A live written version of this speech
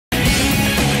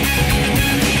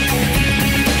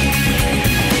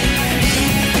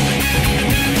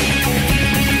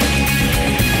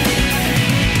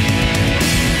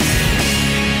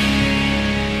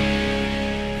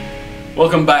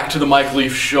Welcome back to the Mike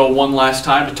Leaf Show one last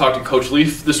time to talk to Coach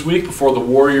Leaf this week before the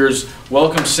Warriors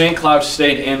welcome St. Cloud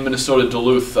State and Minnesota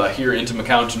Duluth here into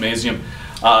McCown Gymnasium.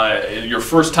 Your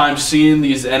first time seeing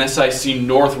these NSIC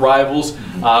North rivals,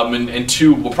 and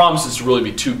two, well, promises to really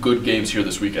be two good games here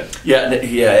this weekend.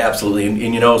 Yeah, absolutely.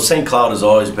 And you know, St. Cloud has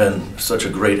always been such a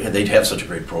great, they have such a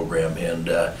great program, and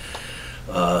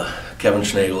Kevin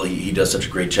Schnagel, he does such a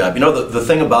great job. You know, the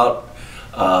thing about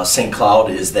St. Cloud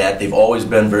is that they've always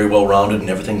been very well rounded in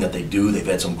everything that they do. They've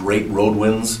had some great road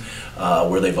wins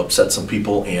where they've upset some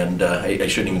people, and I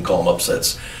shouldn't even call them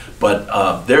upsets.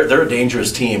 But they're a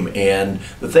dangerous team, and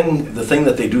the thing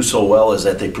that they do so well is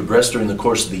that they progress during the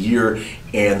course of the year,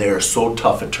 and they are so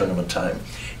tough at tournament time.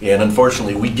 And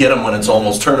unfortunately, we get them when it's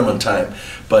almost tournament time.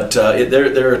 But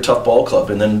they're a tough ball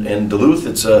club, and then in Duluth,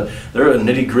 they're a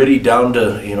nitty-gritty, down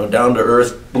to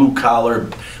earth, blue collar,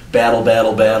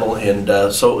 battle,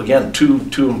 and so again,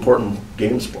 two important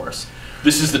games for us.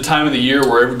 This is the time of the year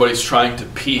where everybody's trying to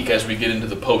peak as we get into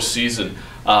the postseason.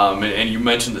 And you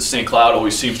mentioned that St. Cloud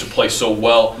always seems to play so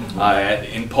well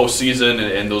in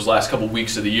postseason and those last couple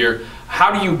weeks of the year.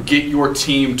 How do you get your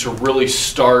team to really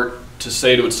start to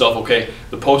say to itself, okay,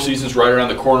 the postseason's right around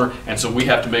the corner, and so we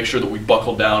have to make sure that we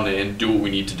buckle down and do what we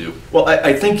need to do? Well,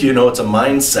 I think, you know, it's a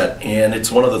mindset, and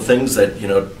it's one of the things that, you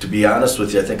know, to be honest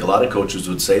with you, I think a lot of coaches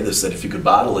would say this, that if you could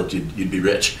bottle it, you'd be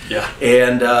rich. Yeah.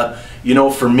 And, you know,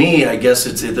 for me, I guess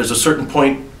there's a certain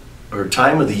point or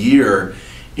time of the year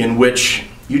in which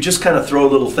you just kind of throw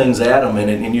little things at them,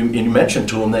 and you mentioned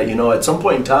to them that, you know, at some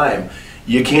point in time,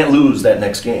 you can't lose that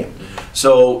next game.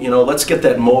 So, you know, let's get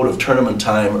that mode of tournament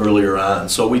time earlier on.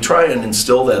 So we try and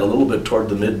instill that a little bit toward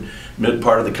the mid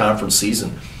part of the conference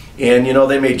season. And, you know,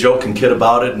 they may joke and kid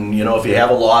about it, and, you know, if you have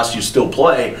a loss, you still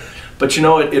play. But, you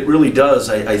know, it really does.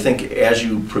 I think as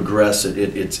you progress,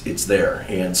 it's there,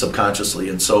 and subconsciously.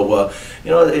 And so,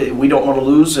 you know, we don't want to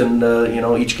lose, and, you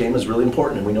know, each game is really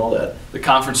important, and we know that. The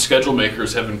conference schedule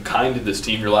makers have been kind to this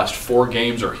team. Your last 4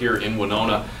 games are here in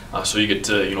Winona, so you get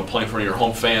to, you know, play in front of your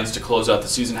home fans to close out the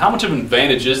season. How much of an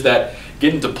advantage is that,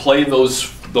 getting to play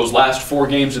those last 4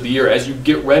 games of the year as you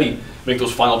get ready, make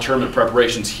those final tournament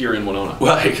preparations here in Winona?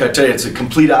 Well, I tell you, it's a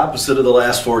complete opposite of the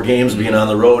last 4 games being on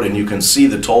the road, and you can see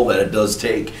the toll that it does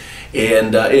take.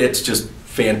 And it's just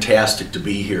fantastic to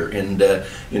be here. And,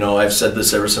 you know, I've said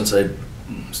this ever since I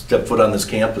stepped foot on this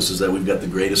campus, is that we've got the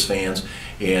greatest fans.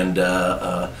 And,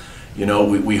 you know,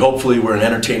 we hopefully we're an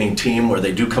entertaining team where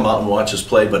they do come out and watch us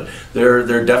play, but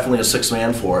they're definitely a 6th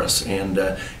man for us. And,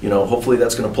 you know, hopefully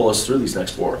that's going to pull us through these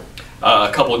next 4.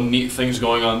 A couple of neat things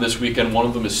going on this weekend. One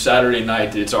of them is Saturday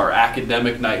night. It's our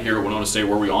academic night here at Winona State,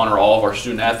 where we honor all of our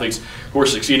student athletes who are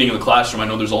succeeding in the classroom. I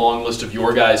know there's a long list of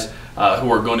your guys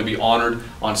who are going to be honored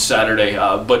on Saturday.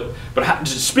 But to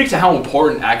speak to how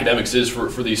important academics is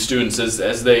for these students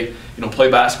as they, you know, play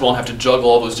basketball and have to juggle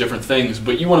all those different things.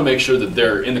 But you want to make sure that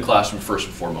they're in the classroom first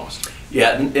and foremost.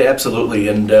 Yeah, absolutely.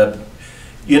 And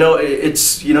you know,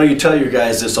 it's, you know, you tell your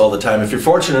guys this all the time. If you're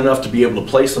fortunate enough to be able to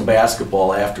play some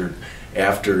basketball after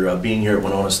being here at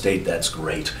Winona State, that's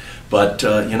great. But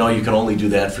you know, you can only do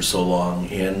that for so long,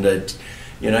 and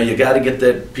you know, you got to get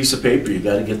that piece of paper, you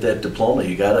got to get that diploma,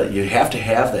 you have to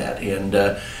have that.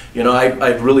 And you know,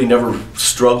 I've really never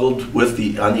struggled on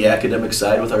the academic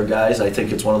side with our guys. I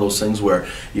think it's one of those things where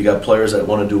you got players that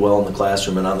want to do well in the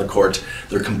classroom and on the court.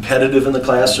 They're competitive in the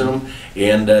classroom,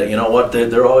 and you know what?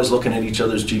 They're always looking at each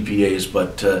other's GPAs.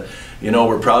 But you know,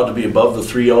 we're proud to be above the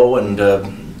 3.0,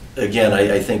 and again,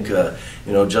 I think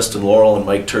you know, Justin Laurel and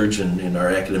Mike Turgeon in our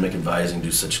academic advising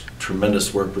do such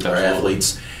tremendous work with our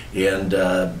athletes, and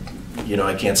you know,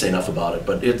 I can't say enough about it.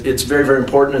 But it's very, very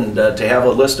important, and to have a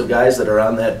list of guys that are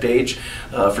on that page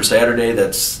for Saturday,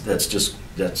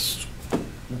 that's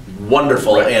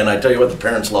wonderful. Right. And I tell you what, the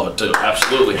parents love it too.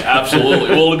 Absolutely, absolutely.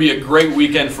 Well, it'll be a great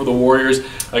weekend for the Warriors.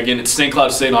 Again, it's St.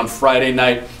 Cloud State on Friday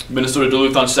night, Minnesota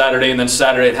Duluth on Saturday, and then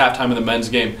Saturday at halftime of the men's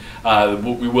game,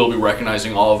 we will be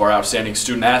recognizing all of our outstanding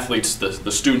student athletes,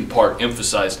 the student part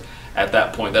emphasized at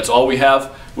that point. That's all we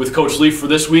have with Coach Leaf for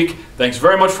this week. Thanks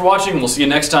very much for watching, and we'll see you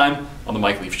next time on the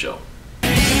Mike Leaf Show.